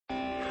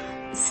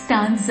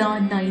Stanza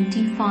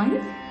 95.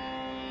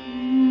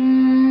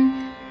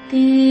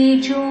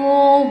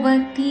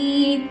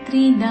 तेजोवती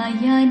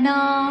Trinayana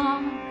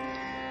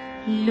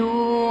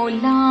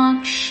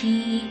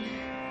लोलाक्षी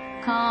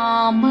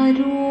कामरूपिणी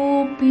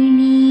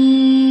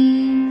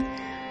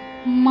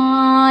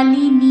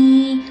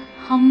मालिनी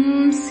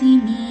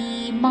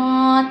हंसिनी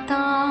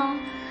माता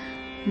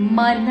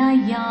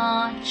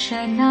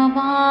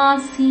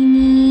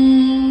मलयाचलवासिनी.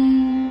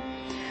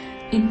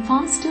 In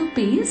faster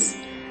pace.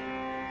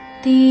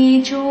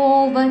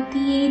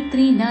 तेजोवती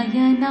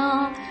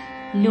Trinayana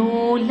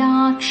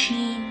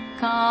लोलाक्षी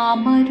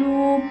कामरूपिणी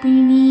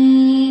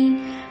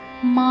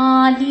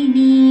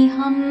मालिनी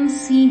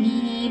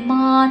हंसिनी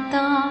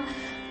माता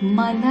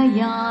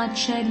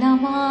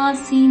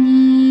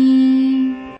मलयाचलवासिनी.